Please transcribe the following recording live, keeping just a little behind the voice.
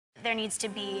There needs to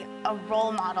be a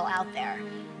role model out there,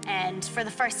 and for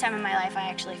the first time in my life, I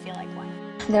actually feel like one.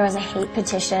 There was a hate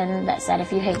petition that said,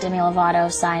 if you hate Demi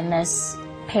Lovato, sign this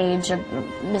page of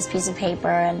this piece of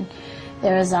paper, and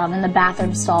there was in the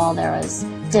bathroom stall there was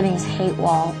Demi's hate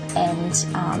wall, and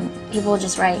people would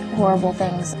just write horrible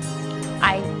things.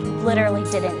 I literally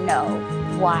didn't know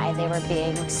why they were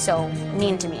being so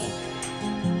mean to me,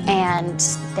 and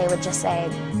they would just say,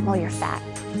 well, you're fat.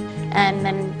 And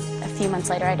then a few months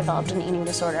later I developed an eating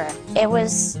disorder. It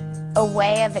was a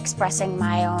way of expressing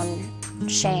my own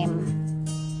shame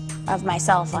of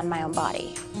myself on my own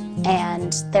body.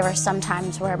 And there were some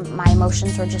times where my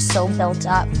emotions were just so built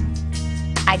up,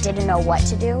 I didn't know what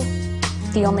to do.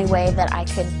 The only way that I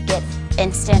could get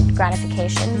instant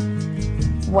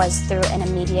gratification was through an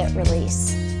immediate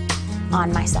release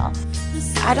on myself.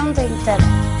 I don't think that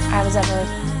I was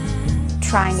ever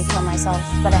trying to kill myself,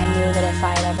 but I knew that if I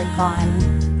had ever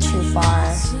gone too far,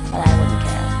 that I wouldn't kill